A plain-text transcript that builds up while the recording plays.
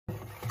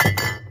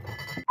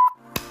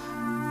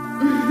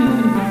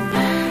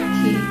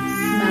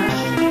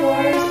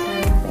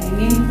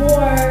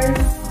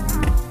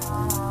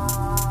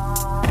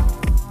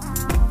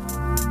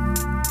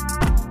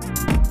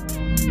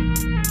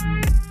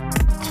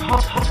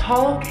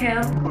Tall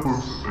Can.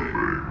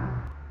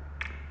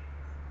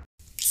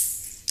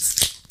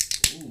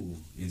 Ooh,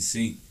 in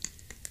sync.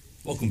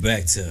 Welcome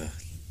back to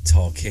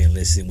Tall Can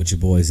Listen with your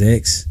boys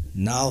X.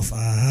 Nalf,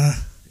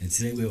 And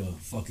today we have a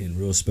fucking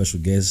real special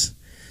guest.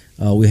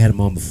 We had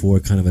him on before,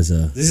 kind of as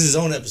a. This is his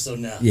own episode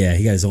now. Yeah,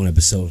 he got his own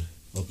episode.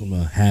 Welcome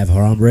to Have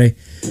Harambe.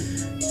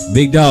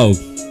 Big dog.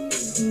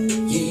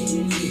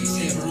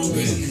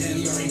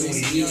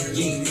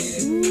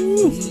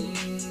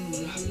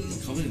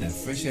 Coming in that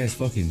fresh ass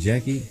fucking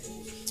jacket.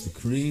 The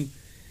cream.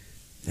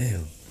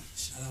 Damn.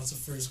 Shout out to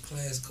First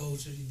Class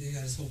Culture. They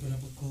got us open up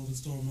a clothing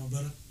store with my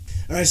brother.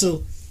 All right,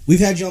 so we've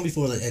had you on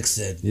before, like X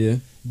said. Yeah.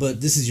 But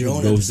this is your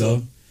own Ghost episode.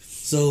 dog.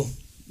 So,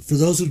 for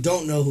those who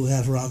don't know who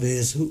Have Harambe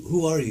is,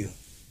 who are you?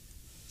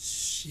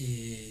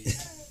 Shit.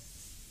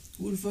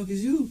 Who the fuck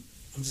is you?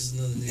 I'm just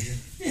another nigga.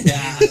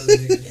 Another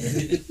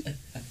nigga.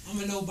 I'm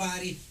a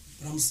nobody,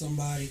 but I'm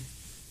somebody.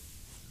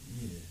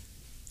 Yeah.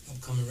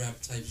 Upcoming rap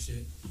type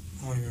shit.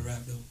 I don't even rap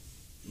though.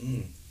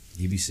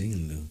 You be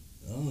singing though.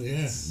 Oh,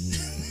 yeah.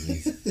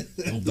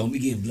 Don't be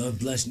getting blood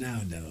blush now,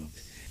 though.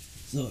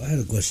 So, I had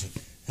a question.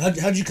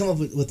 How'd you come up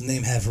with the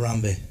name Have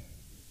Harambe?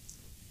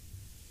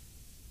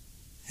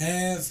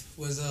 Have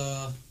was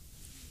I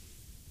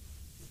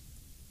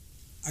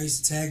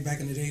used to tag back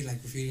in the day,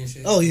 like graffiti and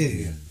shit. Oh,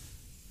 yeah.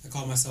 I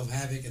called myself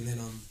Havoc, and then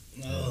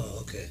Oh,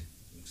 okay.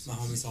 my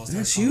homies all started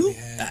That's calling you? me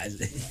Have.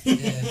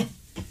 Yeah.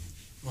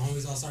 My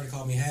homies all started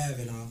calling me Have,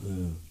 and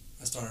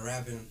I started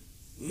rapping.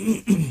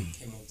 Came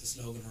up with the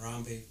slogan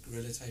Harambe,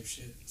 guerrilla type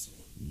shit. So,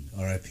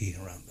 R.I.P.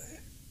 Harambe.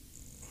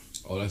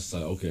 Oh, that's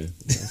like, okay.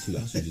 That's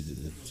what you did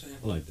there.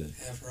 I like that.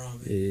 Have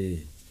Harambe.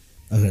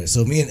 Yeah. Okay,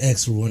 so me and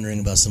X were wondering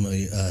about some of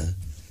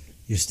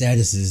your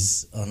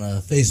statuses on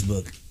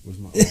Facebook. Where's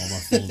all my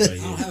phones right I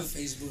don't here? have a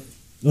Facebook.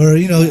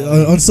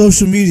 Or, on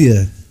social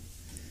media.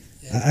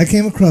 Yeah. I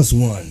came across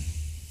one.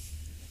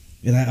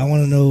 And I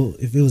want to know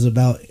if it was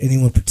about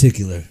anyone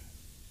particular.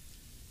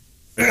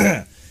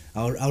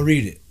 I'll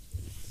read it.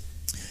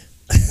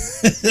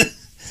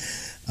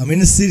 I'm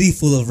in a city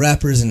full of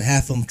rappers and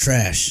half of them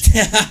trash.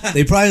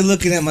 They probably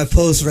looking at my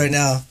post right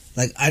now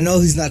like, I know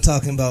he's not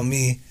talking about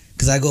me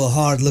because I go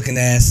hard looking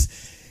ass.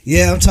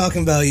 Yeah, I'm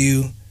talking about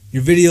you.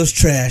 Your video's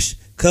trash.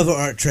 Cover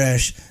art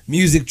trash.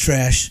 Music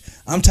trash.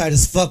 I'm tired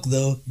as fuck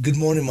though. Good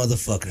morning,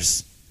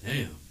 motherfuckers.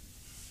 Damn.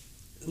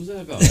 Who's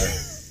that about? I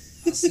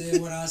said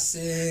what I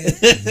said.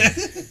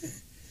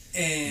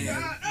 And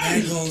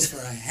that goes for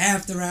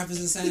half the rappers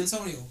in San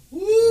Antonio.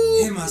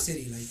 In my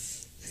city. Like,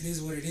 it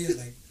is what it is.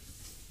 Like,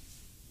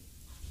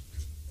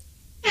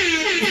 I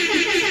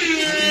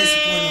can't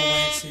support no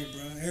whack shit,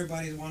 bro.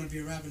 Everybody want to be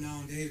a rapper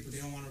nowadays, but they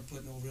don't want to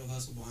put no real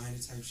hustle behind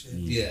it type shit.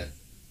 Yeah.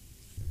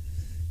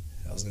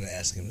 I was gonna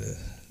ask him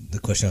the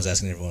question I was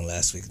asking everyone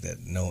last week that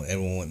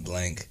everyone went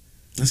blank.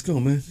 Let's go,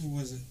 man.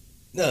 What was it?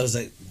 No, it was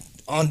like,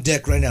 on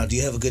deck right now, do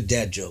you have a good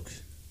dad joke?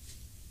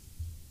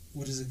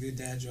 What is a good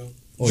dad joke?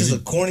 Or Just a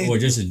corny- or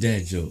just a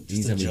dad joke.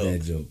 Just You a need to have a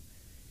dad joke.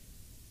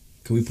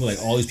 Can we put like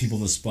all these people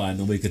on the spot?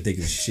 Nobody could think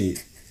of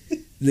shit.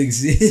 Like,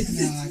 see?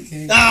 No, I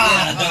can't.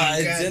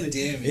 God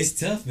damn it. It's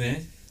tough,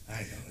 man.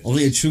 I know.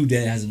 Only a true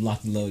dad has them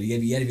locked and loaded.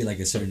 You gotta be like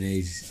a certain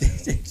age. Do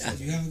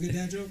you have a good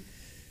dad joke?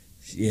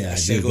 Yeah, I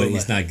should do, go but with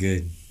it's not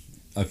good.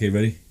 Okay,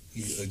 ready?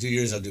 You do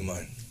yours, I'll do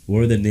mine. What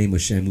are the name of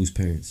Shamu's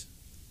parents?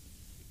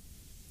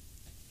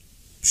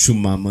 Shu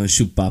mama,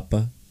 shu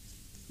papa.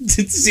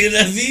 See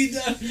la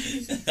vida?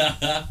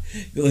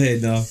 Go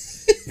ahead, no.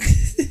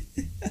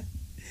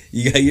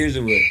 You got yours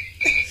or what?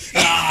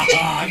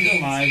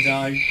 Come on,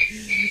 dog.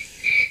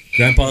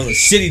 Grandpa's a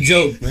shitty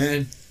joke,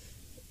 man.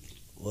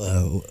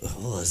 Well, what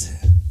was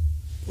it?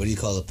 What do you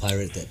call a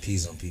pirate that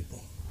pees on people?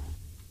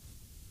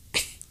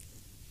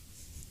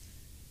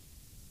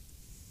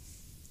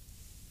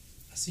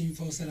 I see you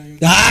post that on your.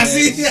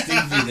 See?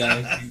 Stupid,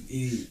 dog.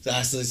 You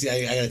idiot. So, see,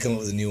 I gotta come up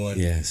with a new one.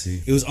 Yeah,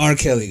 see. It was R.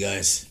 Kelly,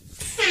 guys.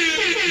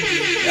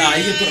 Nah,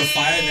 you can put a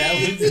fire in that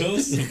one,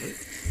 Ghost.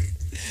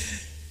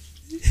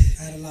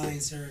 Add a line,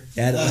 sir.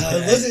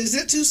 Is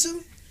that too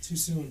soon? Too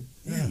soon.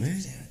 Yeah,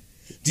 man.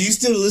 Do you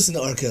still listen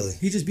to R. Kelly?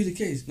 He just beat the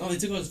case. No, they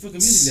took all his fucking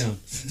music down.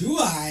 Do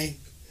I?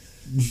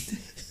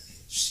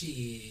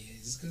 Shit.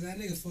 Just because that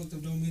nigga fucked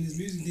up don't mean his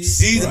music did.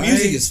 See, the Right?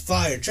 music is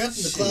fire. Trapped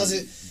in the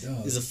Closet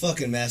Dog. is a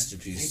fucking I ain't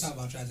masterpiece. talking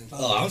about Trapped in the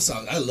Closet. Oh, I'm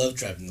sorry. I love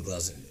Trapped in the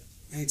Closet.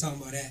 I ain't talking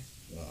about that.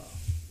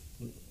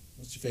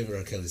 What's your favorite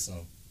R. Kelly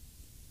song?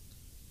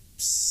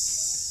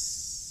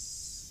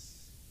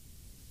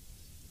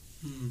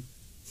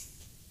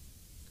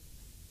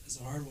 That's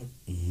a hard one.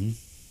 Mm-hmm.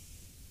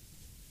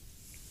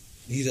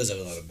 He does have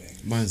a lot of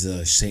bangers.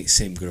 Mine's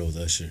same girl with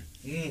Usher.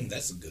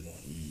 That's a good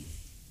one.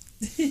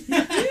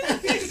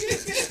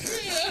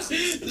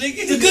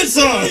 It's a good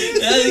song.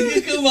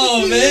 Come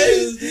on,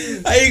 man.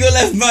 How you gonna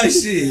laugh at my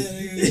shit?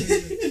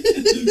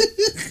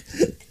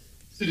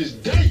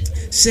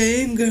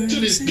 Same girl,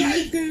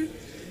 same girl.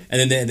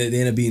 And then they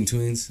end up being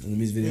twins on the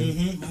music video.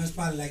 Mine's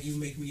probably like You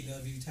Make Me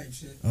Love You type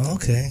shit. Oh,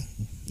 okay.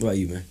 What about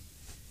you, man?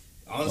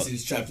 Honestly,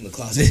 he's Trapped in the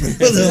Closet.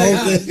 The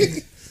whole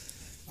thing.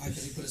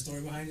 Because he put a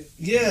story behind it.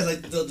 Yeah,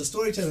 like the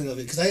storytelling of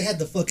it. Because I had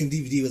the fucking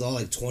DVD with all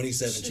like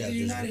 27 Shit, chapters. did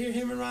you not hear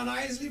him and Ron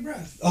Isley,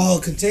 bruh? Oh,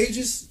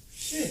 Contagious?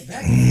 Shit,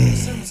 back in the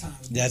several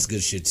times. Bro. That's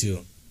good shit too.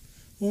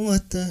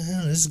 What the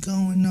hell is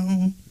going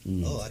on?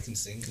 Oh, I can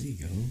sing. There you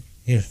go.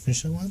 Here,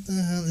 Fisher, what the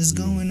hell is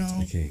going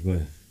on? Okay, go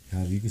ahead.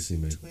 How you can see,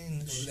 man. Between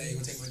the Over there, you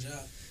gonna take my job.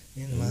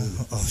 in my,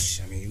 oh,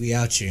 shit, I mean, we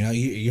out here.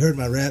 You heard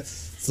my rap.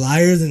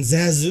 Flyer than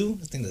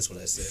Zazu? I think that's what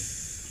I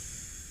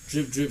said.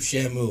 Drip, drip,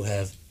 Shamu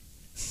have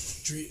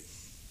Street.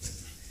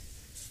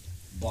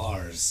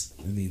 bars.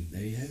 I mean,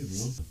 there you have it,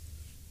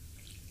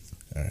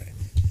 bro. All right.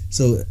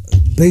 So,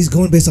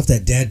 going based off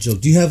that dad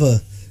joke, do you have a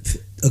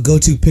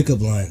go-to pickup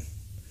line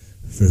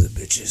for the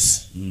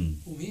bitches?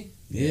 Who, me?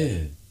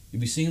 Yeah. You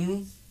be singing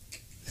them?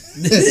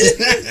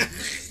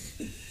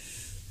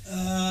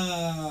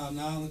 Nah,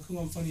 I'm cool.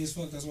 I'm funny as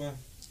fuck. That's why.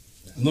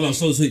 No.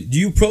 So do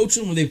you approach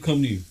them or they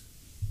come to you?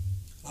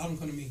 A lot of them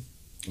come to me,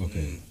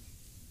 Okay.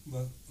 but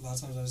a lot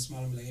of times I just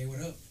smile and be like, "Hey, what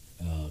up?"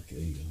 Oh, okay.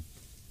 There you go.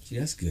 See,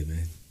 that's good,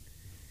 man.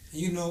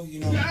 And you know,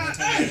 9 times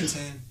out of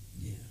 10,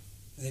 Yeah.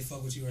 if they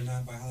fuck with you or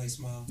not by how they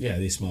smile, Yeah,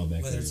 they smile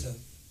back. whether at you. to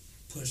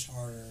push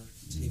hard or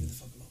to leave it the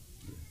fuck alone.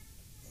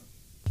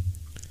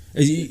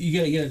 Hey, you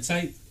gotta get a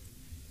type.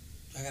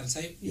 I got a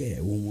tape.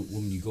 Yeah,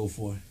 woman you go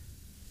for.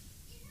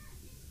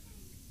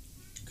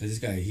 Cause this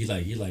guy, he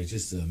like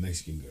just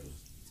Mexican girls.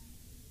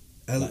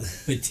 Like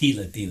petite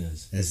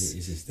Latinas. That's-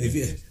 It's just If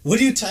you, what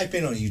do you type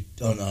in on X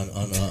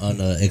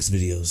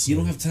videos? you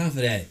don't have time for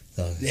that.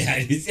 Oh. Yeah,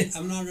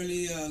 I'm not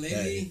really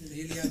lately.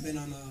 Lately, I've been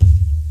on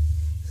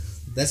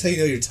That's how you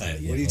know your type.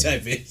 Yeah, what do you okay.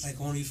 type in? like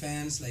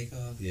OnlyFans, like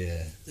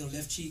Yeah. the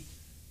left cheek.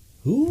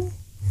 Who?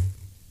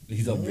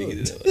 he's all bringing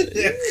it up.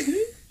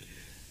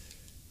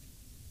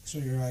 Show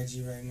your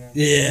IG right now.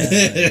 Yeah,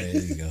 there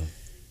you go.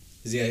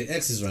 Yeah,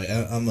 X is right.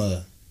 I'm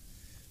a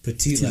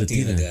petite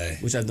Latina guy.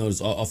 Which I've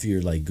noticed off of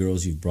your like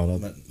girls you've brought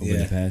up over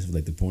Yeah. the past with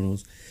like the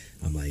pornos.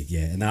 I'm like,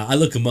 yeah, and I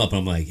look them up.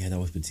 I'm like, yeah, that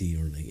was petite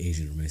or like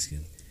Asian or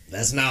Mexican.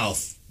 That's now.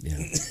 Yeah,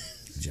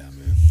 good job,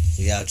 man.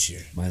 We out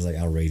here. Mine's like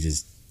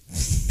outrageous.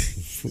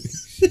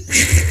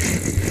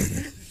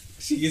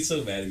 She gets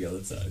so mad at me all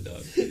the time,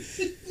 dog.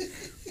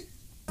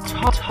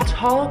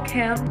 Tall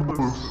can.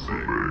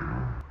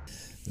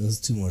 Those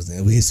two more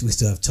things. We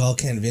still have tall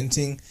can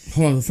venting.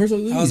 Hold on, first of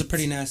all, That was a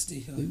pretty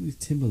nasty. Look at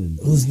Timberland.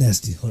 Who's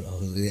nasty? Hold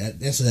on.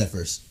 Answer that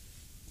first.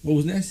 What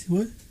was nasty?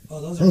 What?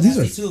 Oh, those Oh, are these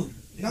nasty are- too.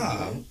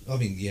 Nah. I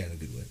mean, yeah, in a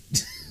good way.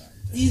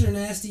 These are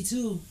nasty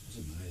too.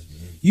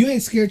 You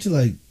ain't scared to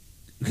like,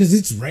 because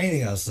it's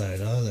raining outside,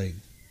 huh? Like,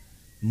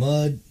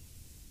 mud.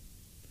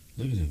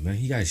 Look at him, man.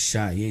 He got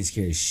shot. He ain't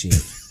scared of shit.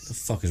 What the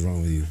fuck is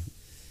wrong with you?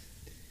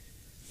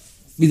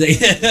 He's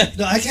like,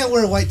 No, I can't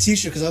wear a white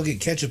t-shirt because I'll get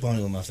ketchup on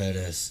it with my fat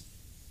ass.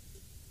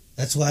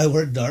 That's why I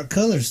wear dark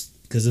colors,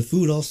 because of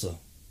food also.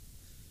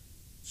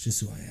 It's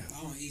just who I am.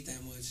 I don't eat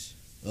that much.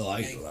 Oh, I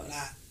Like,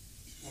 not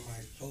with my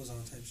clothes on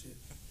type shit.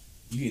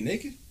 You get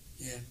naked?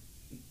 Yeah.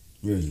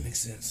 really? Makes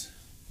sense.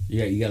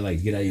 You got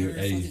like get out of You your. ever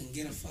Out of your fucking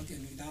get a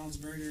fucking McDonald's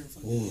burger and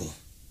fucking Ooh.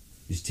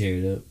 just tear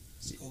it up.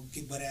 just go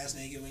get butt ass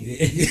naked when you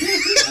Yeah.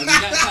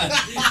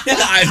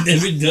 I've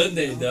never done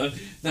that, dog.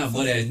 Not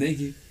butt ass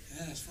naked.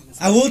 Yeah, that's fucking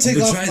I will take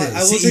I'm gonna off try my, that. I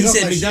will See, take he off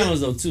said my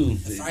McDonald's though too.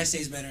 The fries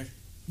taste better.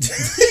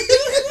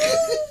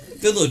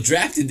 They're a little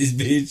drafted, this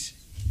bitch.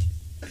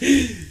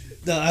 shirt.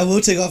 No, I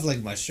will take off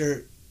like my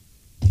shirt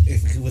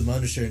with my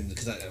undershirt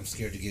because I'm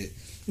scared to get.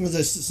 You know,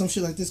 there's some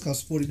shit like this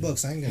costs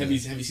 $40. I ain't gonna. Have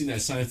you seen that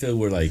Seinfeld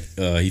where like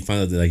he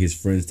found out that like his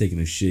friend's taking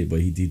a shit, but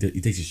he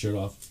takes his shirt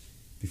off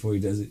before he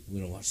does it? We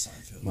don't watch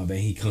Seinfeld. My man,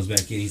 he comes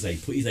back in. He's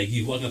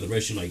walking out the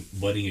restroom like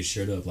butting his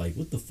shirt up. Like,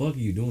 what the fuck are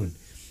you doing?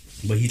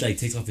 But he like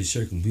takes off his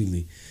shirt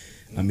completely.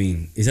 I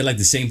mean, is that like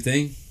the same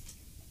thing?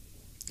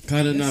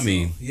 Kind of. I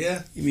mean,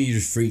 Yeah. you mean you're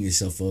just freeing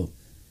yourself up?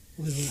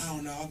 I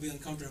don't know. I'll be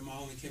uncomfortable if my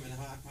homie came in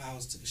my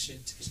house, took a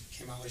shit,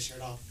 came out with his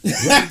shirt off.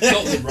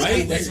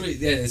 Right? That's what,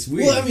 yeah, that's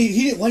weird. Well, I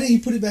mean, why didn't he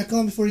put it back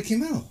on before he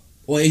came out?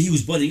 Well, he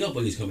was buttoning up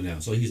when he was coming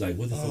out. So he's like,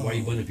 what the fuck? Why are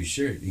you buttoning up your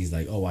shirt? And he's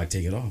like, oh, I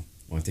take it off.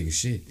 I want to take a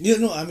shit. Yeah,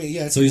 no, I mean,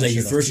 yeah. I So took he's my like,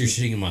 shirt off, first you're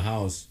too. shitting in my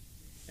house,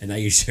 and now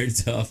your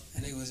shirt's off.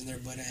 And they was in there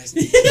butt ass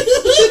naked.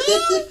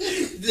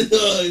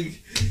 Dog.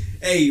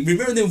 Hey,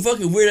 remember them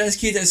fucking weird ass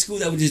kids at school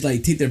that would just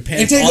like take their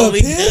pants take all a the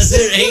way down piss?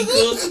 their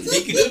ankles and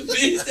taking a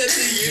piss at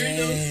the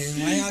urinal? Man,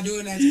 why y'all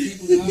doing that to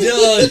people, dog?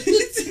 Dog,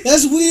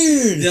 That's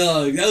weird.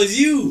 dog, that was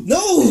you. No,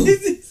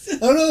 I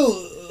don't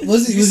know.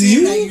 Was it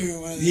seem you? like you were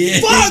one of those. Yeah.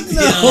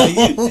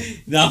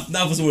 Fuck no.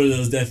 Not for one of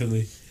those,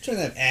 definitely. Trying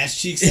to have ass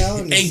cheeks out.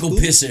 in the Ankle school?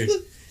 pisser.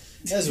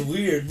 That's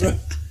weird, bro.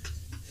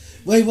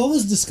 Wait, what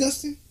was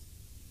disgusting?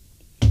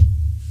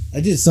 I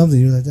did something.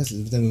 You were like, that's.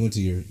 Then we went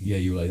to your. Yeah,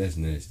 you were like, that's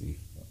nasty.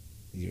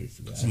 You already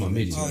forgot. Some of my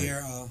midgets. Oh,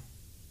 right?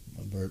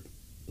 My burp.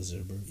 Was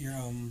there a burp?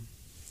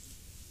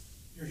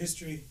 Your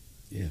history,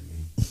 Yeah,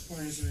 man.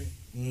 porn history,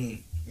 I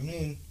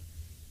mean,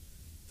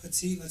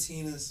 petite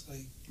Latinas,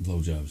 like,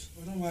 Blowjobs.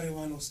 well, nobody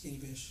want no skinny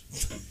bitch.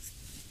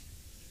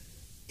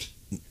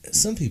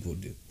 some people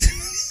do.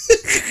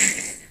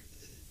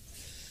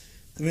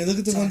 I mean, look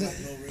at the one Talking that.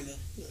 about Glorilla.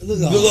 Look,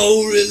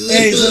 Glorilla.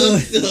 Hey,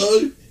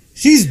 so-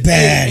 She's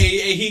bad.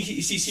 Hey,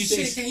 she Shit,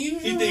 thinks can you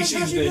he thinks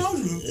she's bad.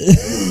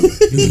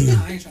 bad.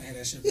 Nah, I ain't trying to hear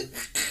that shit, bro.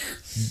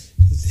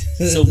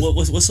 So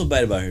what's so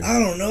bad about her? I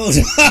don't know.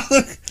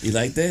 You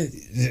like that?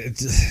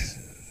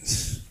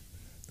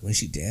 The way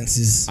she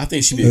dances. I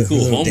think she'd be a cool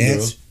little homegirl.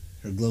 dance,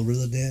 her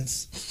Glorilla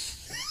dance.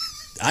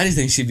 I just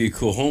think she'd be a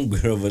cool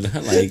homegirl, but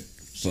not like.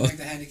 She like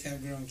the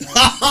handicapped girl.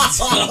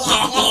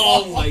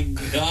 Oh my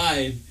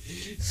god.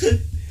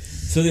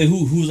 So then,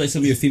 who's like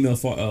some of your female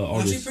Oh,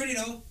 artists? she pretty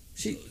though.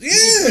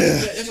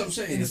 Yeah. That's what I'm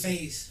saying. In the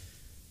face.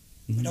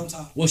 But don't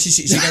talk. Well, she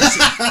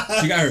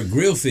got her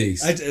grill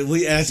fixed. I Spent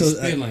like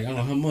I don't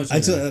know how much. I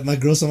told my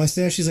girl on my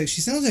stairs. She's like,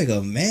 she sounds like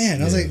a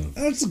man. I was Yeah. like,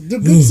 oh, they're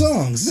good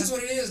songs. That's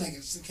what it is. Like,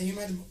 can you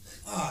imagine?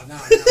 Oh, nah,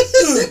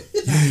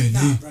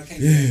 bro. Can't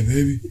do that.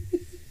 Baby.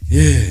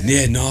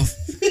 Yeah, enough.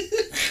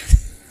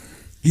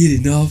 Get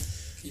enough.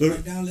 Can you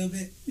break down a little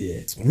bit?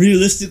 Yeah.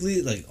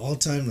 Realistically, like all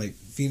time, like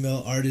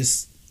female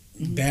artist,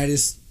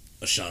 baddest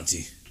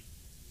Ashanti.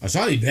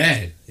 Ashanti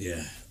bad.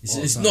 Yeah.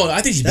 No,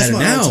 I think she's That's better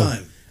my all now.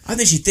 time. I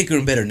think she's thicker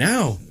and better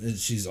now.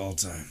 She's all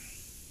time.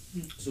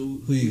 So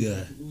Who you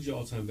got? Who's your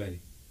all time baddie?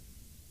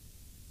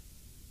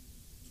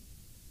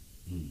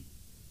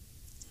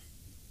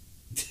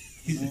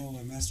 Oh,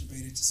 I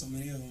masturbated to so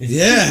many of them.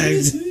 Yeah.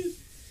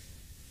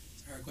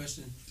 Hard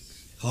question.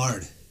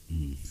 Hard.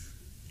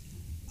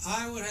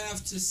 I would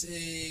have to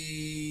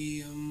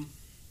say,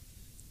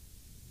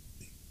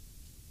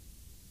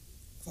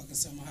 fucking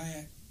Selma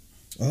Hayek,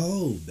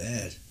 Oh,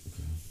 bad.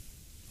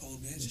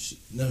 old bitch.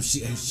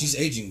 She's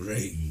aging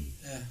great.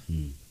 Yeah,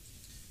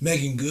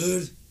 Megan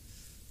Good.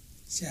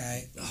 she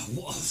alright. Oh,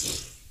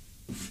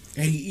 whoa.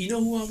 Hey, you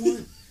know who I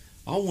want?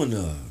 I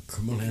want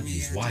Carmelo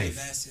Anthony's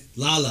wife.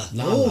 Lala.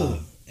 Lala.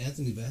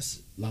 Anthony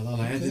Bassett. Lala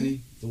Okay.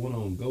 Anthony, the one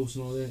on Ghost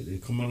and all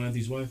that. Carmelo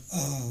Anthony's wife.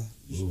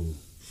 Ooh.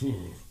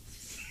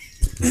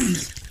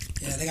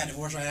 Yeah, they got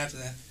divorced right after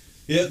that.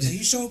 Yep. So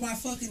you showed my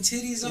fucking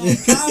titties on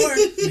Power.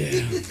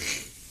 Yeah.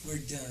 We're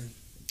done.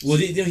 Well,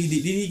 did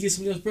he get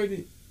somebody else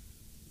pregnant?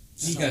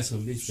 He got some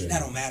bitch pregnant. That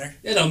don't matter.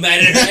 That don't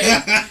matter.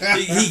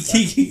 Right?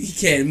 he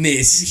can't You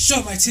miss.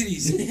 showed my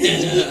titties.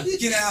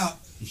 Get out.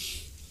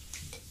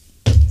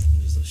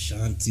 There's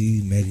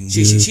Ashanti, Megan Good.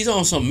 She's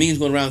on some memes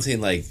going around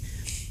saying like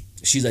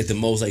she's like the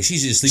most like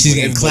she's just sleeping She's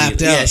with getting everybody.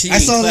 clapped out. Yeah, she's I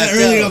saw that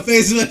getting earlier clapped on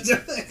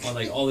Facebook. out. On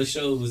like all the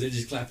shows, they're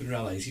just clapping her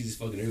out like she's just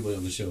fucking everybody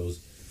on the shows.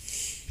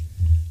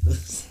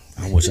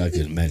 I wish I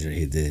could imagine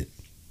he did.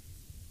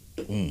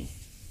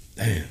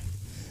 Damn.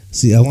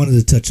 See, I wanted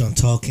to touch on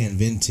talk and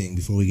venting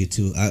before we get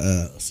to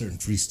a certain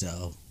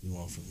freestyle we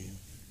want from you.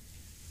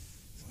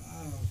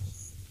 Wow.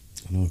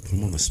 I know, put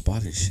him on the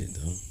spot and shit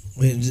though.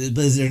 Wait,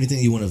 but is there anything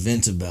you want to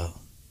vent about?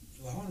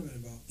 What I want to be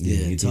about.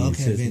 Yeah, you talk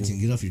think and you venting.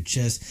 Get off your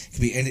chest. It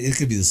could be it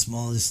could be the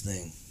smallest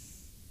thing.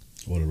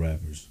 Or the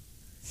rappers.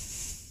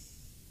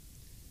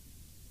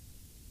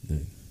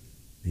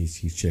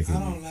 He's checking. I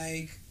don't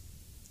like.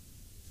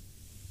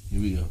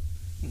 Here we go.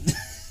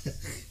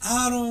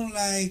 I don't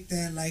like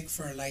that like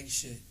for a like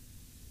shit.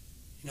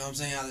 You know what I'm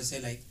saying? How they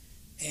say like,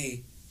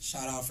 hey,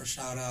 shout out for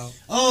shout out.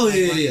 Oh, Like,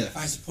 yeah. If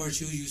I support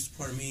you, you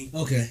support me.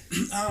 Okay.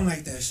 I don't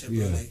like that shit, bro.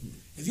 Yeah. Like,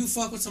 if you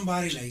fuck with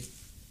somebody, like,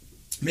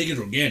 Make it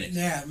organic.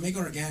 yeah, make it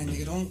organic,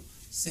 nigga. Don't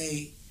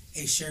say,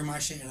 hey, share my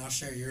shit and I'll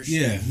share your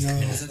shit. Yeah. No.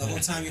 Because the whole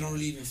time you don't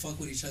really even fuck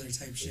with each other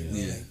type shit. Yeah, bro.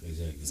 Yeah. Like,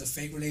 exactly. it's a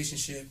fake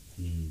relationship,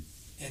 Mhm.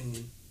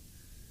 and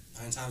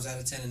 9 times out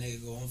of 10, a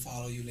nigga go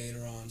unfollow you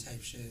later on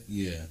type shit.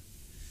 Yeah.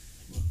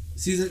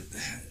 See,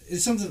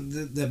 it's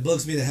something that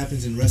bugs me that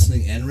happens in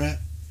wrestling and rap.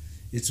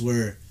 It's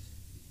where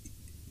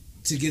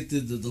to get the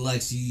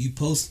likes, you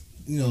post,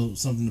 you know,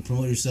 something to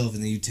promote yourself,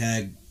 and then you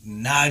tag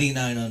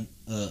 99 on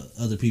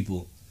other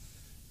people.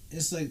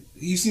 It's like,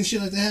 you seen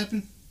shit like that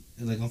happen?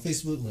 And like on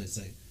Facebook, like, it's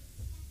like,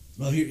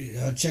 well,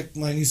 here, check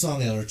my new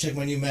song out, or check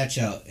my new match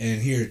out,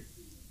 and here,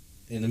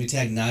 and let me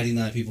tag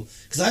 99 people.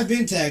 Because I've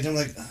been tagged, I'm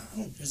like,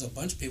 There's a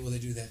bunch of people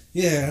that do that.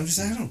 yeah, I'm just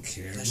like, I don't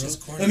care, That's bro.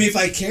 just corny. I mean, if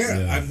I care,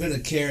 Yeah. I'm gonna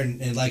care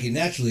and like it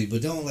naturally,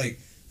 but don't like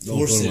Don't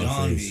force put it it in my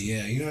on face. me.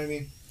 Yeah, you know what I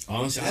mean?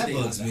 Honestly, That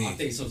bugs me. I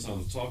think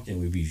sometimes talking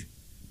we be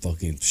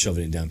fucking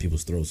shoving it down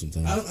people's throats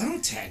sometimes. I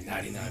don't tag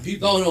 99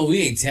 people. No,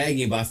 we ain't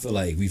tagging, but I feel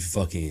like we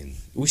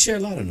share a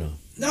lot enough.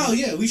 No,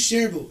 yeah, we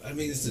share, but I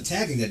mean, it's the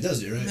tagging that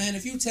does it, right? Man,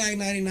 if you tag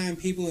 99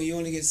 people and you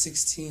only get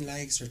 16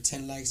 likes or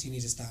 10 likes, you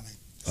need to stop.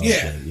 Like,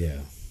 Yeah. Yeah.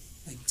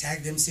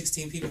 tag them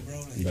 16 people, bro.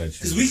 Like, That's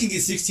Because true. we can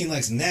get 16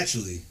 likes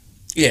naturally.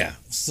 Yeah.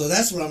 So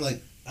that's what I'm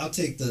like, I'll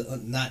take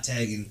the not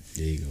tagging.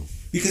 There you go.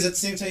 Because at the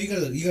same time,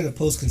 you gotta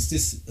post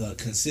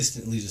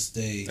consistently to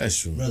stay That's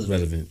true.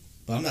 relevant.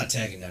 But I'm not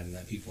tagging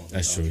 99 people.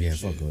 That's true. Yeah,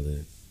 fuck all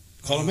that.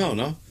 Call them out,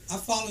 no? I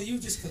follow you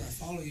just because I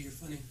follow you. You're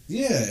funny.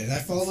 Yeah, and I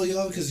follow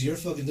y'all because you're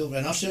fucking dope,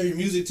 and I'll share your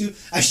music too.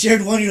 I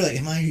shared one. You're like,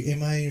 am I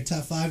in your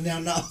top 5 now?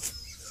 No.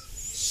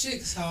 Shit,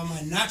 'cause how am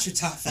I not your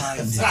top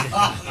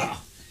 5?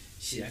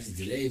 Shit, actually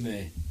today,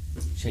 man.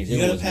 Change You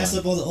gotta everyone's pass mind.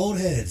 up all the old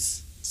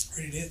heads.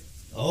 Already did.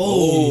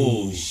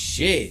 Oh,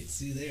 shit.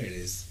 See, there it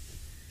is.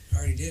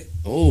 Already did.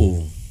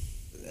 Oh.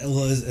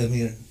 Well,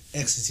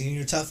 exiting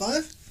your top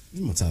 5? I'm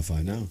in my top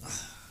 5 now.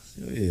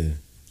 Hell yeah.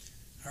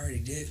 Already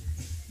did.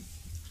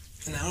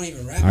 And I don't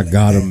even rap. I like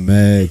got that. him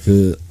mad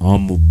because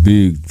I'm a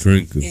big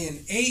drinker. In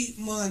 8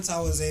 months, I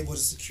was able to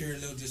secure a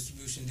little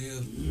distribution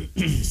deal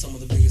with some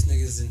of the biggest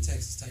niggas in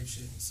Texas type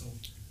shit. So,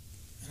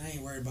 and I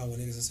ain't worried about what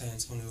niggas in San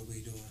Antonio will be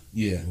doing.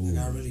 Yeah. Like,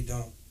 I really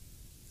don't.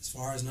 As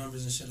far as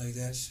numbers and shit like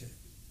that, shit.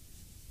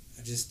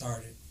 I just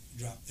started.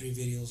 Dropped 3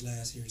 videos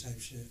last year type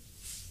shit.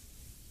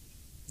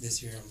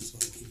 This year, I'm just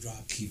gonna keep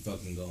dropping. Keep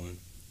fucking going.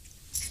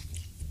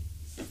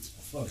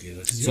 Fuck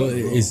it. So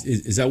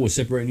is that what's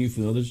separating you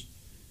from others?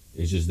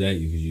 It's just that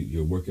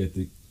your work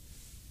ethic,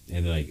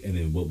 and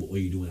then what are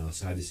you doing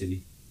outside the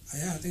city?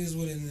 Yeah, I think it's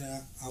what I That was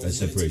willing to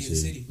separates leave the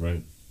city.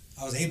 right?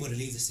 I was able to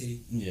leave the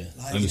city. Yeah. A lot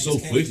of I mean, these so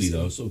niggas can't leave quickly the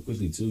though, city. so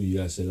quickly too. You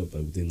got set up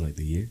like within like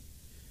the year.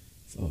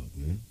 Fuck,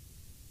 man.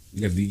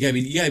 You gotta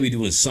be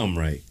doing some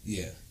right.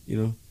 Yeah. You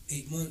know.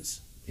 8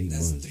 months. 8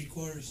 That's months. 3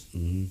 quarters.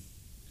 Mm-hmm.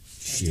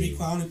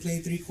 That's I only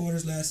played 3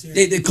 quarters last year.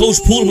 The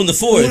coach pulled him in the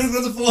fourth.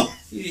 What the fuck?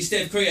 He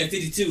Steph Curry at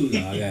 52.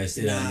 No, I gotta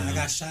stay down. I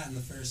got shot in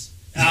the first.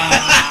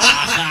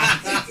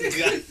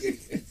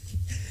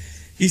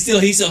 He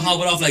still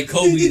hobbled off like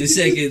Kobe in the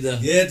second though.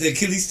 Yeah, the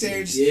Achilles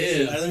tear.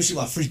 Yeah. Alright, let me shoot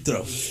my free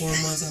throw. 4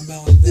 months I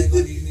bounced back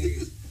on these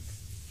niggas.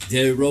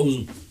 Derrick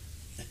Rose.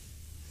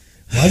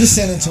 Why does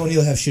San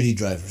Antonio have shitty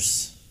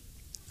drivers?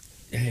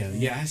 Yeah,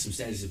 I had some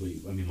statuses, but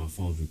my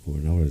phone's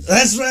recording. I was.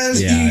 That's right.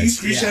 You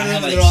screenshot I them have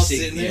and like they're all 6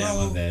 sitting there.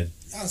 Yeah, my bad.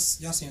 Y'all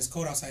seen it's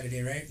cold outside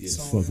today, right? Yeah,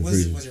 so fucking was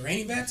freezing. it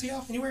raining bad to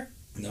y'all anywhere?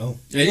 No.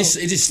 Yeah, it's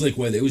just slick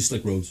weather. It was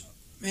slick roads.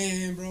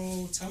 Man,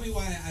 bro, tell me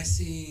why I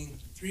seen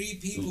 3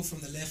 people from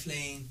the left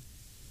lane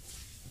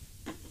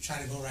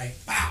try to go right.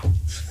 Bow! And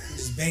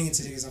just bang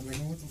into niggas. I'm like,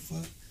 oh, what the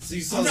fuck? So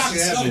you I'm driving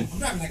slow. I'm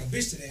driving like a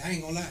bitch today. I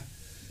ain't gonna lie.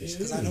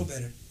 Because I know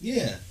better. Yeah.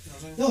 You know what I'm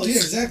saying? No, yeah,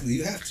 exactly.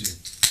 You have to.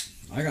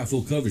 I got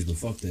full coverage, but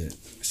fuck that.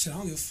 Shit, I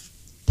don't give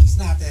it's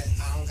not that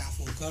I don't got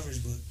full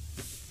coverage, but.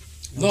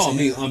 You know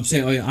what I'm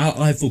saying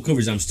I have full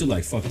coverage. I'm still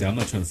like, fuck that. I'm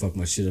not trying to fuck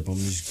my shit up. I'm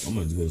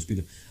gonna go to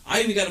speed.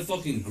 I even got a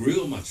fucking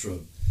grill in my truck.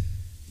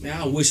 Man,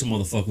 I wish a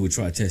motherfucker would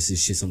try to test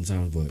this shit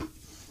sometimes, but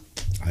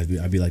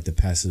I'd be like the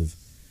passive.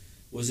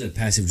 What's it?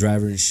 Passive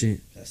driver and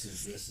shit.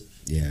 Passive aggressive.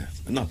 Yeah,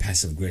 I'm not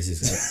passive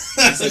aggressive.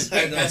 Passive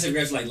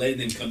aggressive, like letting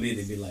them come in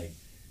and be like,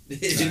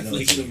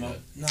 flicking them up.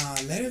 Nah,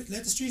 let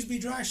the streets be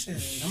dry. Shit,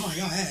 I'm on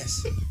y'all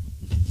ass.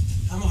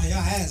 I'm on y'all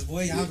ass,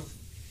 boy. Y'all.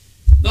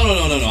 No.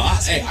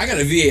 I got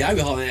a V8. I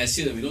be hauling ass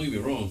shit. I mean, don't get me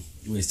wrong.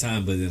 When it's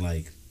time, but then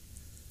like,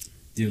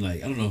 I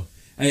don't know.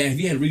 Hey, have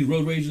you had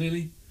road rage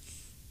lately?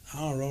 I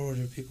don't roll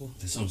with people.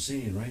 That's what I'm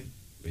saying, right?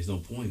 There's no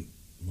point.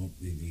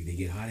 They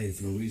get hot headed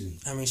for no reason.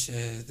 I mean,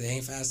 shit, they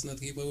ain't fast enough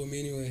to keep up with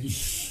me anyway.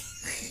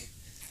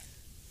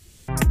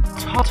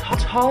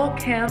 Tall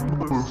Camp.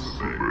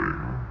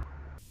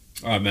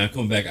 All right, man.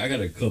 Come back. I got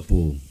a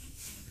couple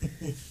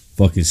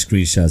fucking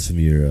screenshots from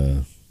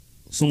your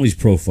somebody's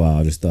profile.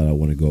 I just thought I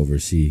want to go over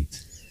and see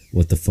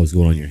what the fuck's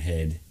going on in your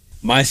head.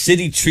 My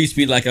city treats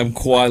me like I'm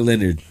Kawhi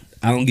Leonard.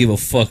 I don't give a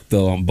fuck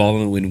though. I'm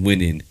balling when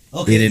winning.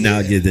 Okay, in and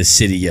out, get the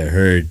city you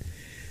heard.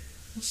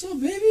 What's up,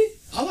 baby?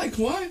 I like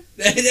Kawhi.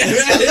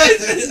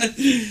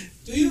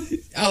 Do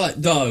you? I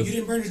like dog. You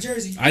didn't burn the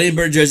jersey. I didn't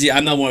burn jersey.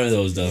 I'm not one of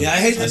those though. Yeah, I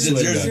hate I that do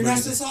like jersey. You're not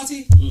still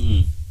salty?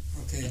 Mm-mm.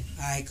 Okay.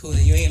 Alright, cool.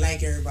 Then you ain't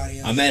like everybody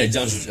else. I'm mad at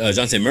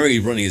Jonathan Murray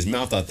running his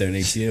mouth out there in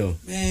ATL.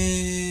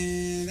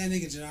 Man, that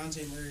nigga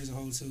Jonathan Murray is a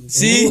hoe too.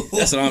 See, Ooh.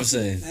 that's what I'm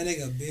saying. That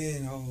nigga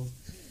been a hoe.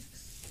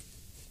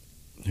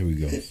 Here we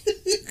go. That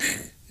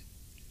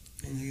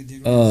nigga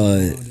did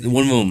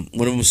One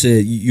of them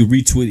said you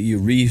retweeted, you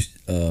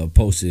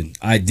posted.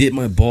 I dipped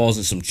my balls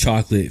in some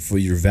chocolate for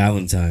your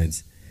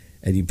Valentine's,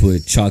 and you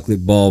put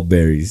chocolate ball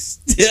berries.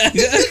 Funny,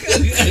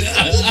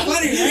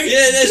 right?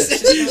 Yeah, that's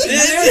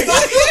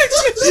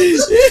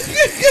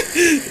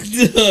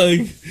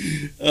Doug.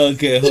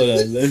 Okay, hold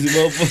on. I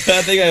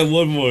think I have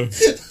one more. I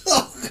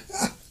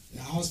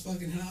was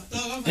fucking hot.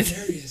 Dog, I'm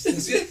hilarious.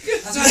 That's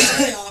what I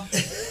tell y'all.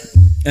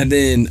 And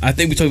then I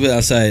think we talked about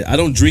outside. I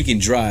don't drink and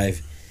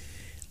drive.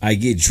 I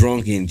get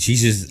drunk and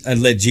I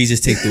let Jesus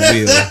take the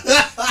wheel.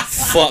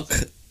 Fuck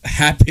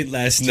happened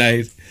last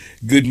night.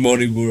 Good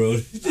morning,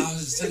 world. I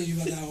was just telling you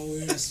about that whole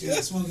weird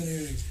smoking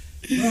everything.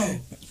 Bro,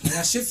 I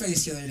got shit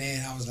faced the other day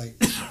and I was like,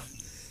 bro,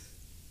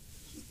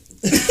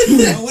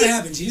 what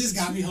happened? Jesus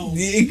got me home.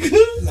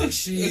 Like,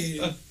 shit.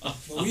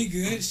 But we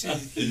good? Shit.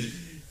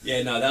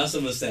 Yeah, no, that was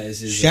some of the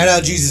statuses. Shout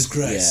out Jesus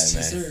Christ.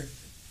 Yeah, Yes, man. sir.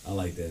 I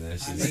like that. That I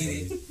shit.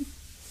 made it.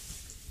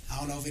 I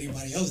don't know if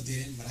anybody else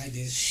did it, but I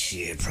did.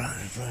 Shit,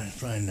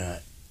 probably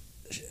not.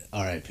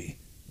 R.I.P.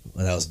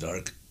 Well, that was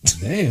dark.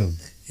 Damn.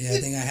 Yeah, I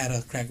think I had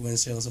a cracked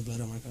windshield and some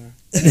blood on my car.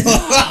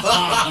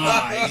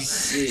 Oh,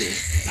 shit.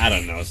 I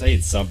don't know. Say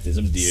it's something.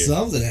 Some deer.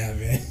 Something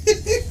happened.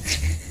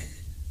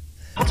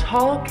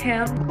 Tall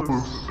Camp. As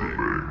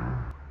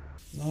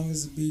long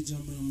as the beat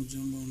jumping, I'm gonna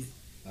jump on it.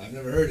 I've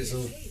never heard it,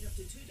 so.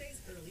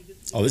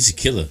 Oh, this is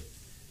killer.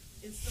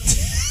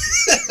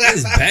 This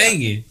is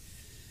banging.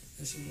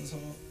 That shit was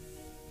hard.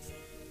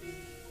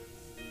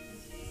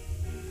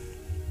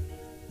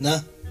 Nah.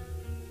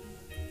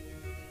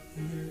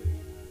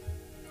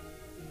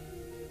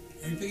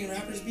 Are you picking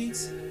rappers'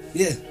 beats?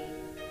 Yeah.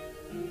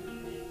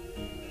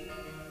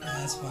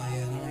 That's why,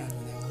 yeah, no, we're not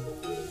doing that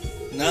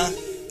one. Nah.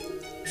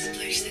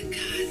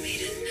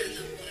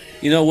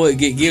 You know what?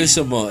 Give us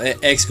some more.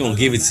 X gonna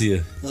give it to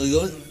you. Oh, you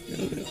go?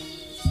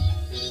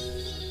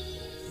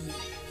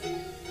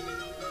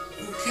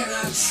 Who can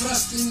I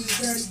trust in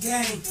this dirty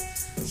game?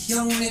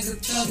 Young nigga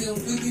thuggin',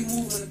 we be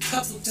moving a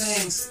couple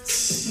things.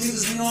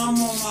 Niggas know I'm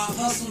on my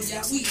hustle,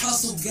 yeah, we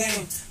hustle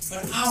game.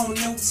 But I don't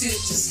know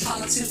tips, just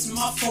holler tips in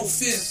my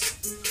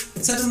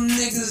 4/5. Tell them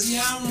niggas,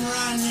 yeah, I'm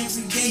riding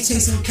every day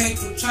chasing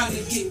paper, trying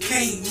to get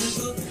paid,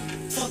 nigga.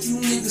 Fuck you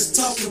niggas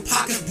talking,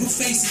 pocket blue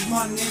faces,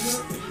 my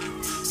nigga.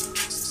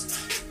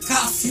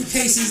 Cop a few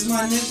cases,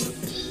 my nigga.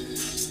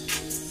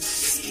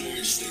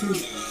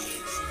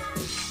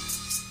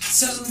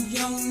 Tell them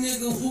young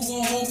nigga who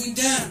gon' hold me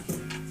down.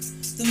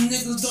 Them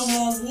niggas don't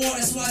want war,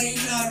 that's why they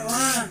not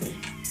around.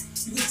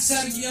 You can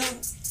tell the young,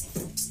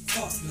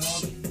 fuck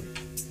dog.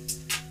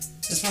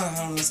 That's probably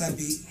how much I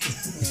beat.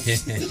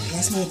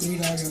 I smoked 3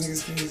 dogs, y'all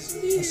niggas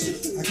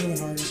crazy. I could've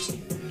harder.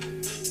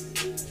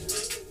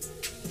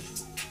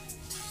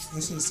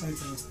 That shit is tight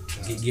though.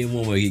 Give him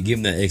one more. Give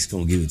him that X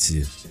gonna give it to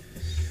you.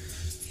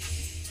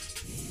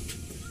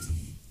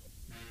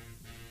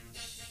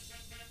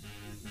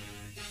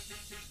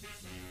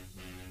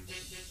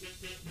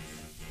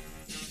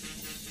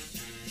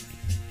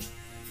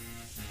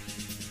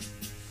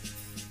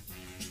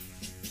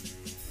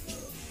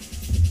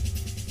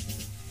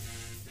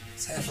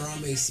 It's half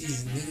Harambe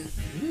season, nigga.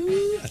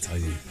 I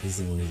told you, this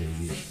is the one he's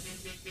gonna get.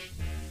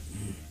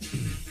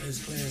 First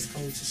class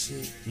coach and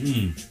shit.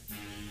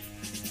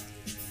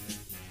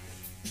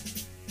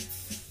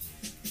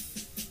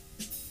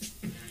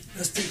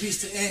 Rest in peace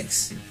to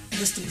X.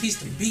 Rest in peace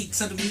to Beat.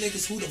 Tell them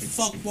niggas who the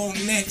fuck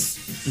want next.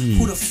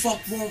 Who the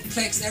fuck want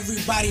Plex.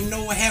 Everybody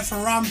know I have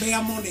Harambe.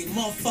 I'm on they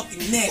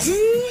motherfucking neck.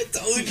 I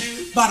told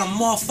you. About a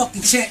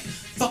motherfucking check.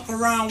 Fuck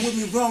around with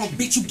me wrong,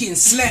 bitch, you getting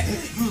slapped.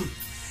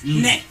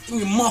 Neck, in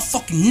your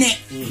motherfucking neck.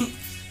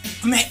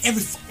 I'm at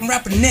every fucking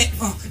rapper neck.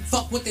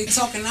 Fuck what they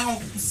talking, I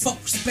don't fuck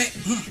respect.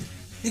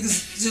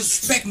 Niggas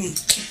just respect me.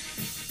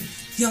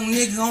 Young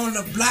nigga on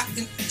the block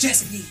in jet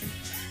ski.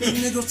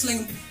 Nigga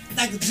sling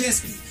like a jet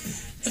ski.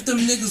 If them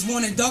niggas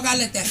want it, dog, I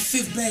let that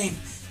fifth bang.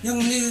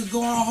 Young nigga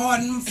go on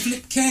hard and them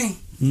flip king.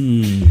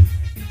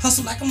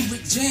 Hustle like I'm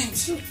Rick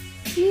James.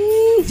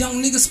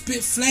 Young nigga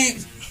spit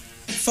flames.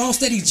 Phone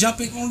steady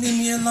jumping, won't leave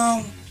me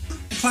alone.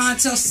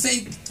 Clientele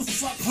say, get the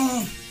fuck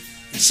home.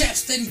 Chap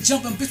steady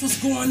jumping, bitch, what's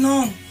going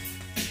on?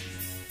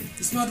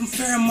 You smell them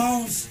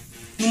pheromones.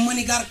 New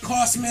money got a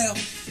car smell.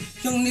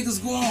 Young niggas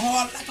going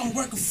hard like I'm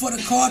working for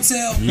the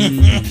cartel.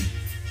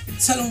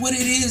 Tell them what it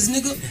is,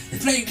 nigga.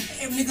 Play,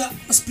 hey, nigga,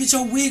 I split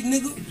your wig,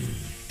 nigga.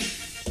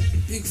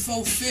 Big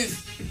 4/5.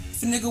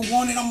 If a nigga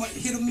want it, I'ma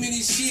hit him in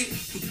his shit.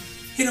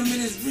 Hit him in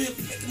his rib,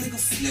 make a nigga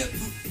flip.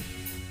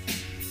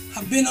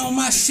 I been on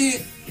my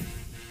shit.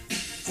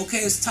 Okay,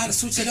 it's time to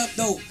switch it up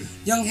though.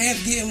 Young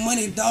Hev getting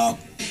money, dog.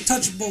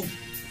 Touchable.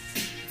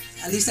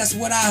 At least that's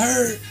what I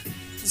heard.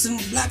 It's in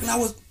black and I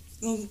was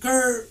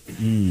curb.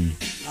 I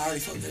already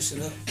fucked that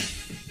shit up.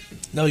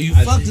 No, you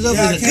fucked it up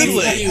in a good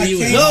way.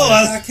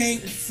 I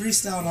can't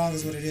freestyle dog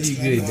is what it is. You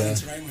I good, know dog.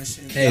 to write my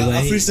shit. Hey,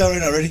 I'll freestyle right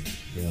now, ready?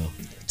 Yo.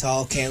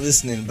 Tall, can't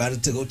listen, and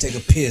about to go take a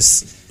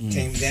piss.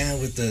 Came down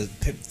with the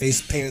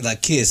face painted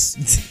like Kiss.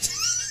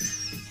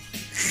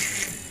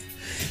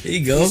 Here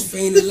you go. Bitch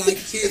fainted like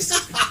Kiss.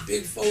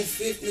 Big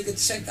 4/5, nigga,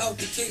 check out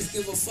the kicks.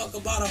 Give a fuck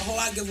about a hoe,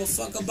 I give a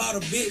fuck about a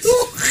bitch.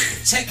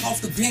 Check off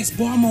the bench,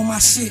 boy, I'm on my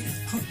shit.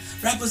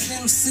 Rappers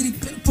in the city,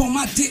 put up on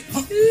my dick.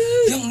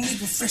 Young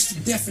nigga fresh to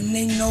death and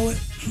they know it.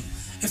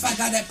 If I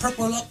got that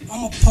purple up,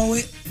 I'm a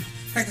poet.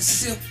 Crack a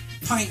silk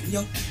pint,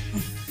 yo.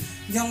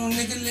 Young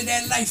nigga live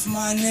that life,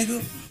 my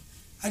nigga.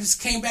 I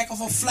just came back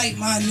off a flight,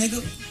 my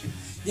nigga.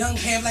 Young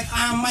Hev like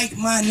Iron Mike,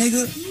 my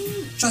nigga.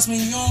 Trust me,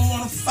 you don't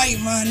wanna fight,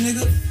 my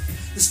nigga.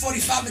 It's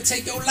 45 to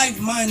take your life,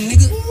 my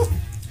nigga.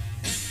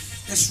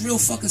 That's real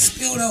fucking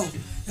spill though.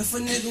 If a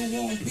nigga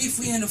want beef,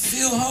 we in the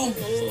field, ho.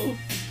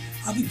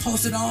 I'll be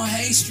posted on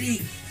Hay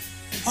Street.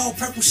 All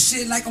purple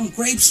shit like I'm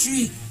Grape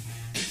Street.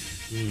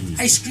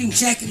 Ice cream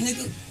jacket,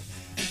 nigga.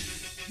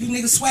 You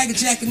niggas swagger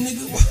jacket,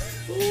 nigga.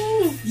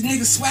 You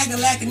niggas swagger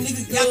lacking,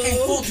 nigga. Y'all can't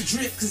afford the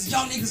drip, cause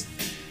y'all niggas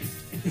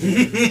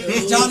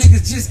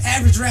just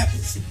average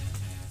rappers.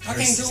 I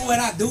can't do what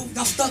I do.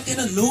 Y'all stuck in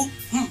a loop.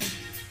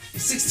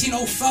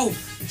 1604.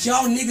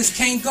 Y'all niggas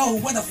can't go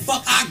where the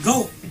fuck I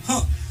go.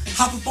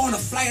 Hop up on a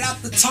flight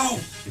out the tone.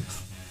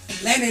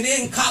 Landed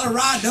in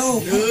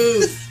Colorado.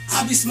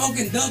 I be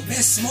smoking the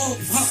best smoke.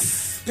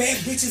 Bad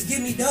bitches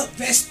give me the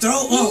best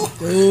throw.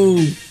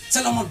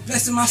 Tell them I'm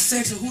best in my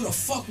section. Who the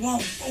fuck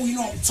won't? Oh, you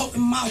know I'm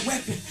toting my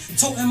weapon.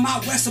 Toting my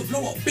western.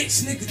 Blow a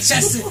bitch nigga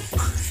chestin'.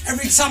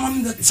 Every time I'm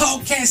in the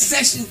tall can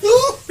section.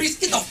 Bitch,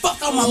 get the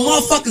fuck out my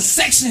motherfucking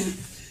section.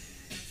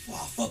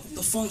 Wow, fuck up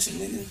the function,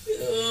 nigga.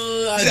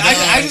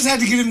 I just had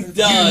to get him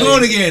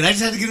going again. I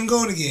just had to get him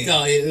going again.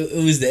 No, it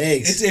was the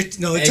X. It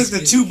took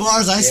the 2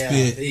 bars I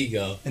spit. There you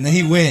go. And then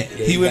he went.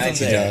 Yeah, he went got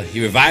from you, there. dog.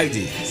 He revived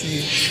it.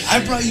 See,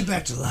 I brought you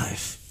back to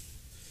life.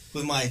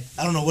 with my,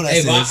 I don't know what I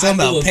Hey, said. but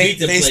Something I knew about a beat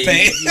to face play.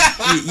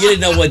 paint. You didn't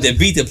know what the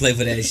beat to play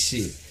for that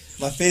shit.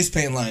 My face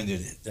paint line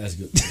did it. That's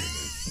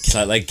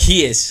good. like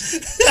Kiss.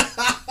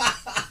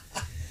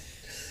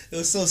 It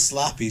was so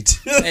sloppy too.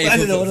 Hey, I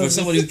didn't know what for I was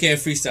somebody who can't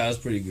freestyle, it's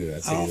pretty good. I I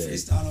tell don't you that.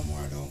 freestyle no more.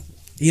 I don't.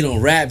 He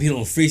don't rap. He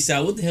don't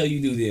freestyle. What the hell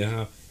you do there,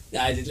 huh?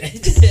 I just,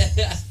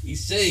 he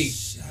sing.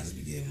 Shit, I just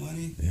be getting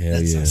money. Hell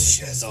That's,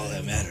 yeah. that's all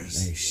that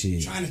matters. Hey,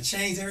 shit. Trying to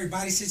change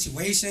everybody's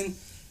situation.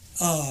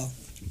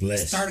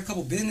 Bless. Start a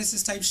couple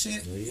businesses type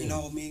shit. Oh, yeah. You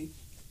know what I mean?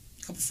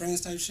 A couple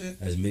friends type shit.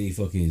 As many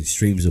fucking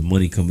streams of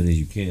money coming as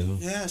you can, huh?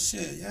 Yeah,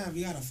 shit. Yeah,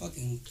 we got a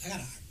fucking.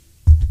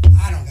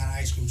 I don't got an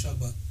ice cream truck,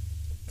 but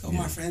a couple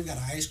of my friends got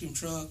an ice cream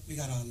truck. We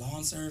got a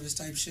lawn service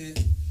type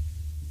shit.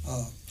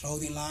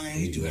 Clothing line.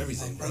 You do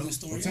everything, bro. Clothing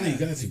store. I'm telling you,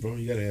 you got to, bro.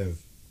 You gotta have.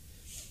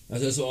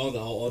 That's all the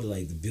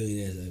like the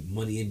billionaires, like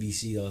Money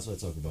NBC. That's what I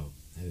talk about.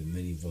 Having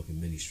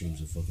many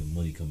streams of fucking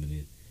money coming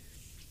in,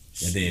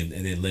 and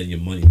then letting your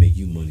money make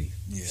you money.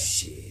 Yeah.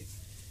 Shit.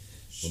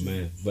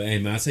 But hey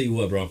man, I tell you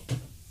what, bro.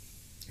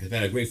 I've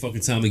had a great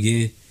fucking time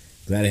again.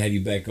 Glad to have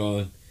you back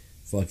on.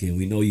 Fucking,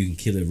 we know you can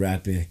kill it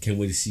rapping. Can't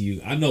wait to see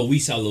you. I know we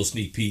saw a little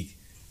sneak peek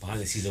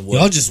behind the scenes of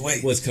Y'all just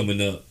wait. what's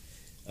coming up.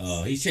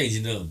 He's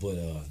changing up, but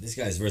this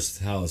guy's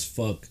versatile as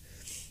fuck.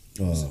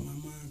 What's on my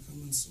mind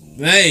coming soon.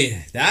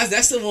 Hey,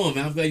 that's the one,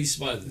 man. I'm glad you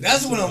spotted it.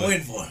 That's what I'm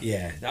waiting for.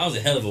 Yeah, that was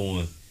a hell of a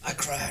one. I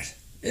cried.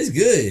 It's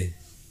good.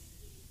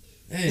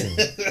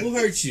 Damn, who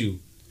hurt you?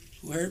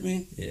 Who hurt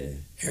me? Yeah,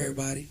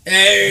 Everybody.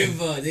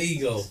 everybody. There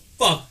you go.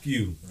 Fuck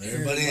you.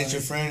 Everybody ain't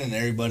your friend and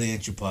everybody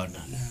ain't your partner.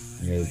 Nah,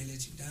 Yeah. everybody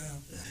let you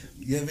down.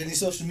 You have any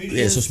social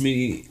media? Yeah, social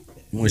media.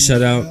 You want to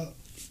shout out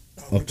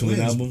upcoming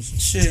albums?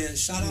 Shit,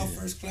 shout out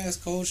First Class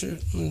Culture.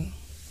 Y'all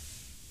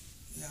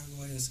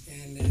go ahead and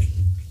scan that.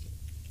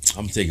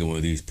 I'm taking one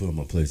of these. Put on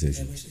my Yeah,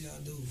 PlayStation. make sure y'all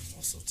do.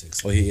 Also take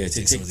Oh yeah,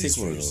 take some of these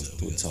one of for those. yourself,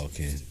 Do a yes. talk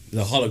can.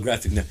 The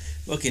holographic. Now,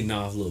 fucking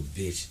nah, little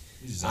bitch.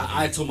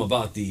 I told him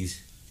about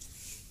these.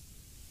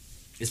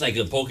 It's like a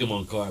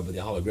Pokemon card, but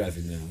they're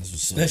holographic now. That's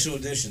what's up. Special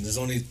edition. There's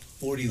only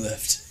 40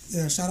 left.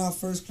 Yeah, shout out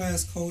First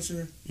Class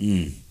Culture.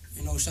 Mm.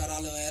 You know, shout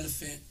out Little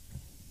Elephant.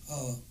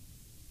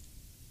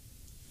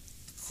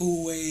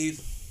 Cool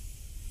Wave.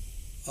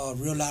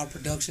 Real Loud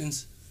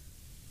Productions.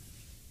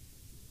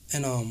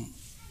 And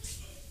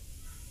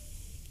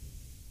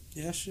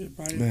yeah, shit,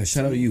 probably. Man,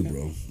 shout out to you,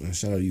 bro. Man,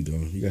 shout out to you,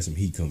 dog. You got some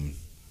heat coming.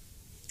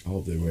 I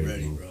hope they're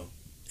ready, bro.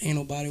 Ain't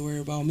nobody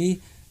worried about me.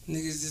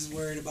 Niggas just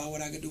worried about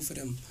what I could do for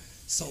them.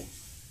 So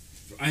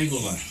I ain't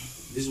gonna lie.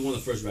 This is one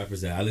of the first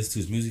rappers that I listen to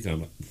his music.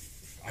 I'm like,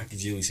 I can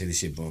genuinely say this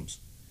shit bumps.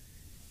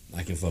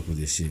 I can fuck with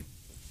this shit.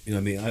 You know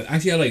what I mean? I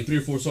actually had like 3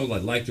 or 4 songs I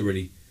liked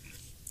already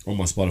on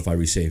my Spotify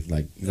resaved.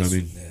 Like, you know what I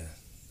mean? Yeah,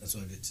 that's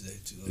what I did today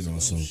too. I You was know,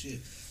 like, so- shit.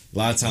 A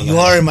lot of times You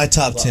are in my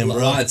top 10, a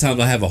bro. lot of times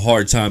I have a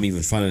hard time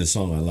even finding a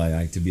song I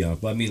like, to be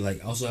honest. But I mean,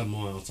 like, I also have them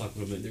on. I'll talk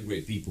about them. They're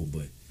great people,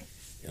 but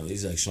you know,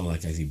 these are like songs I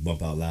can actually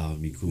bump out loud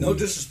and be cool. No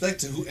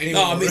disrespect to who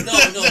anyone. No, I mean, no.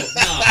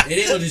 It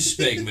ain't no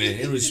disrespect, man.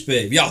 Ain't no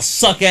disrespect. Y'all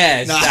suck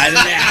ass.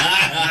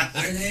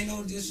 it ain't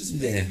no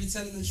disrespect Yeah. if you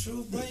telling the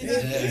truth, bro. You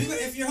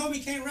gotta, if your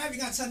homie can't rap, you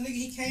gotta tell the nigga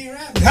he can't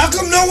rap. How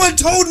come no one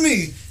told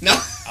me? No.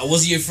 I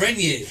wasn't your friend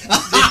yet.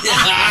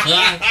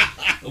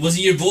 I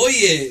wasn't your boy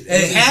yet.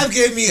 Hey, Av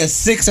gave me a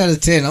 6 out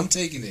of 10. I'm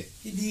taking it.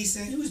 He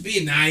decent. He was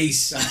being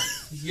nice.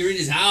 You're in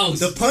his house.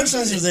 The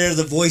punchlines are there.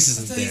 The voice I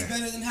isn't tell you, he's there.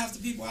 better than half the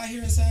people out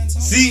here in San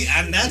Antonio. See,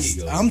 and There that's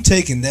you go. I'm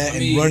taking that I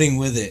mean- and running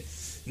with it.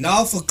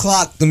 Now for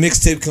clock, the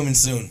mixtape coming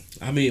soon.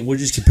 I mean, we're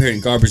just comparing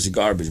garbage to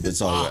garbage, but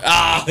it's all right.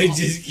 Ah,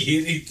 just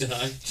kidding,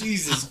 dog.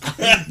 Jesus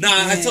Christ. Nah,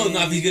 I told him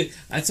not if he's good.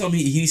 I told him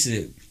he needs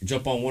to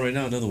jump on one right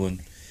now, another one.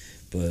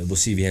 But we'll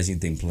see if he has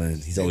anything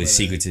planned. He's always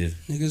secretive.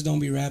 Niggas don't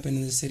be rapping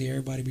in the city.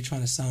 Everybody be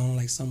trying to sound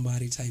like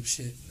somebody type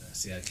shit.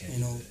 See, I can't. You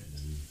know,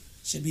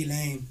 should be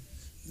lame.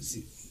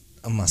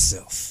 I'm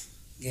myself.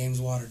 Game's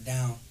watered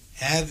down.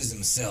 Have is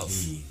himself.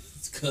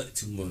 It's cut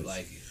too much. I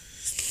like it.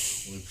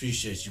 We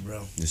appreciate you,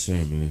 bro. Yes, sir,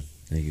 man.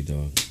 Thank you,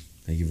 dog.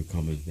 Thank you for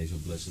coming. Thanks for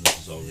blessing us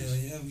as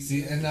always. Yeah, we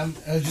See, and I'm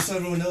just so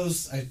everyone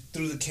knows, I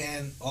threw the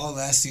can all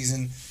last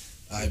season.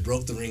 I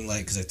broke the ring light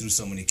because I threw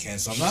so many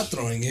cans, so I'm not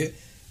throwing it.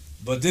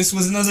 But this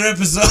was another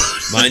episode.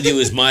 Mind you,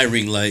 it's my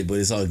ring light, but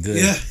it's all good.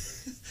 Yeah.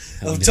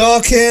 Of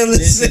Tall Can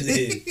Listen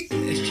Listening. to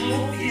it.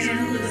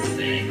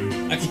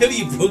 I can't believe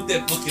you broke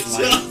that fucking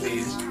light,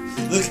 please.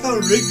 Look how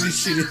rigged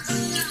this shit is.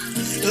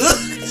 Look,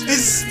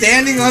 it's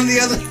standing on the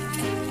other.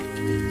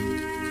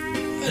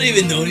 I didn't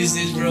even notice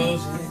this, bro.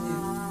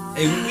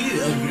 Hey, we need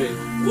to upgrade.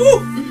 Woo!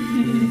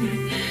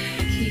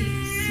 Keep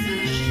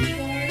smashing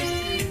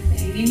doors and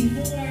banging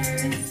doors.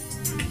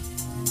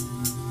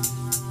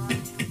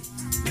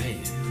 Man,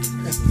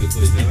 that's some good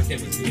place, man. I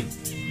can't believe it.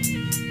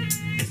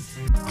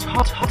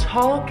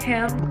 Tall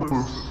Cam.